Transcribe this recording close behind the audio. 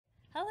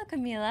Hello,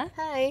 Camila.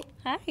 Hi.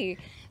 Hi.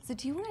 So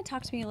do you want to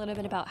talk to me a little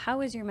bit about how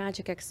was your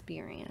magic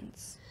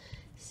experience?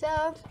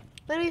 So,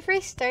 when we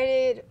first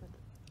started,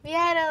 we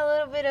had a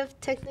little bit of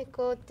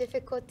technical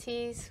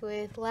difficulties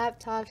with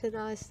laptops and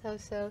all that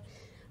stuff, so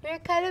we were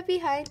kind of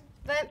behind,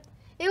 but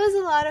it was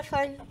a lot of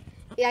fun.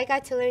 Yeah, I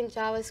got to learn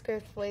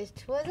JavaScript, which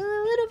was a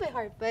little bit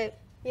hard, but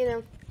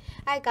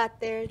I got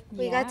there.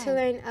 We got to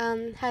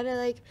learn how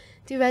to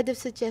do random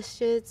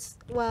suggestions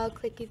while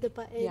clicking the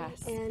button,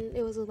 and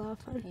it was a lot of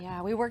fun.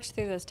 Yeah, we worked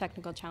through those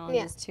technical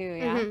challenges too.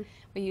 Yeah,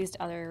 we used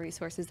other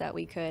resources that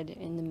we could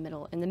in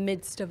the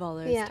midst of all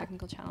those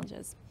technical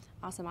challenges.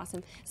 Awesome,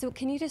 awesome. So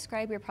can you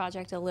describe your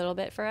project a little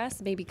bit for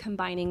us, maybe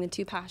combining the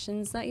two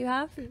passions that you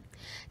have?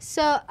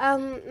 So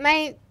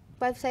my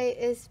website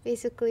is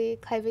basically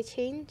climate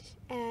change,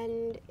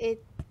 and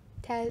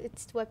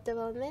it's web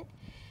development.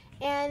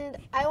 And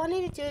I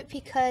wanted to do it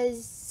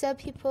because some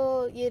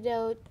people,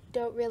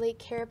 don't really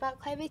care about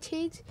climate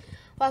change.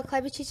 While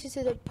climate change is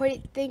an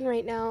important thing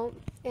right now,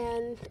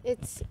 and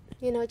it's,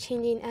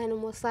 changing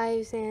animals'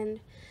 lives, and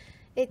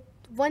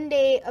one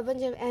day a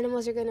bunch of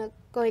animals are gonna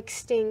go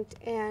extinct,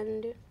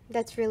 and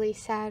that's really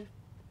sad.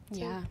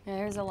 Yeah,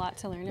 there's a lot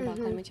to learn about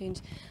climate change.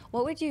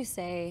 What would you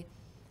say,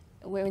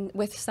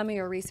 with some of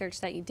your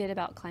research that you did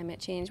about climate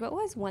change, what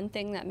was one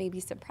thing that maybe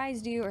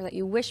surprised you or that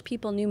you wish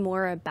people knew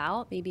more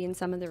about, maybe in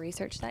some of the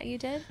research that you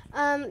did?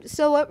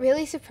 So what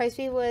really surprised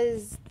me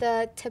was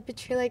the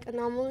temperature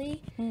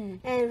anomaly,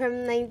 and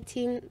from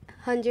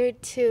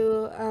 1900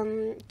 to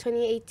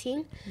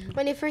 2018.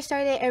 When it first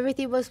started,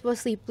 everything was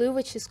mostly blue,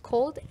 which is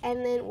cold,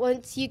 and then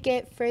once you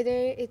get further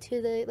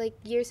into the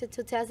years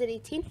until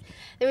 2018,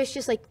 there was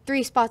just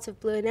 3 spots of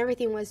blue, and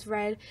everything was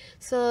red.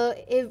 So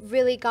it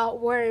really got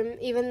warm,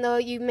 even though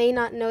you may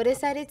not notice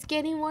that it's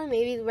getting warm.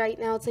 Maybe right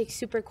now it's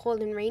super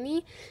cold and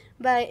rainy,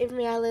 but in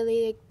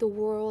reality, the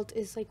world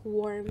is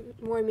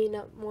warming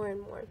up more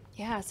and more.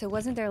 Yeah. So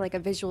wasn't there a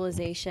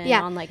visualization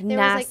on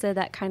NASA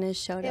that kind of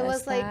showed us it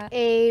was that?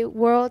 a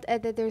world,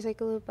 and then there's a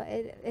little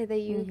button, and then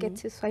you get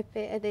to swipe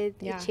it, and then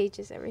it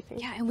changes everything.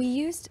 Yeah, and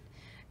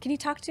can you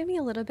talk to me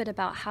a little bit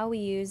about how we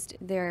used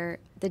the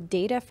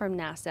data from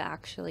NASA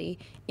actually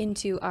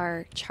into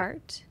our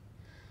chart?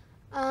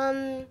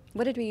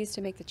 What did we use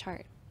to make the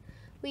chart?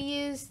 We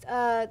used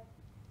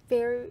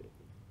variable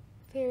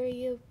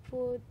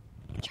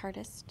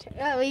Chartist.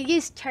 We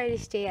used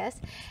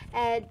Chartist.js,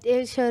 and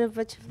it showed a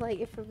bunch of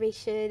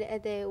information,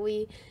 and then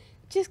we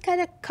just kind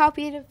of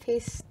copied and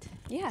pasted.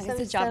 Yeah, it's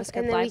a JavaScript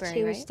and then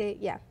library, we changed it.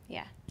 Yeah.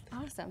 Yeah.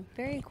 Awesome.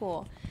 Very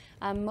cool.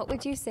 What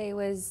would you say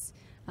was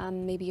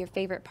maybe your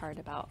favorite part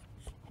about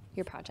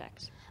your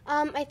project?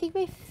 I think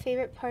my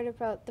favorite part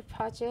about the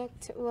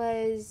project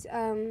was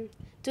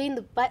doing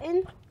the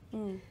button.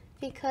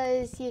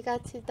 Because you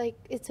got to,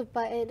 it's a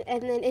button,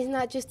 and then it's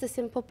not just a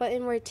simple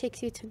button where it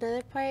takes you to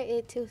another part,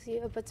 it tells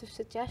you a bunch of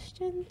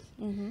suggestions.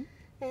 And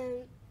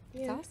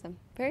That's awesome.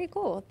 Very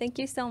cool. Thank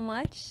you so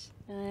much.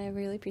 I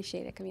really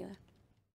appreciate it, Camila.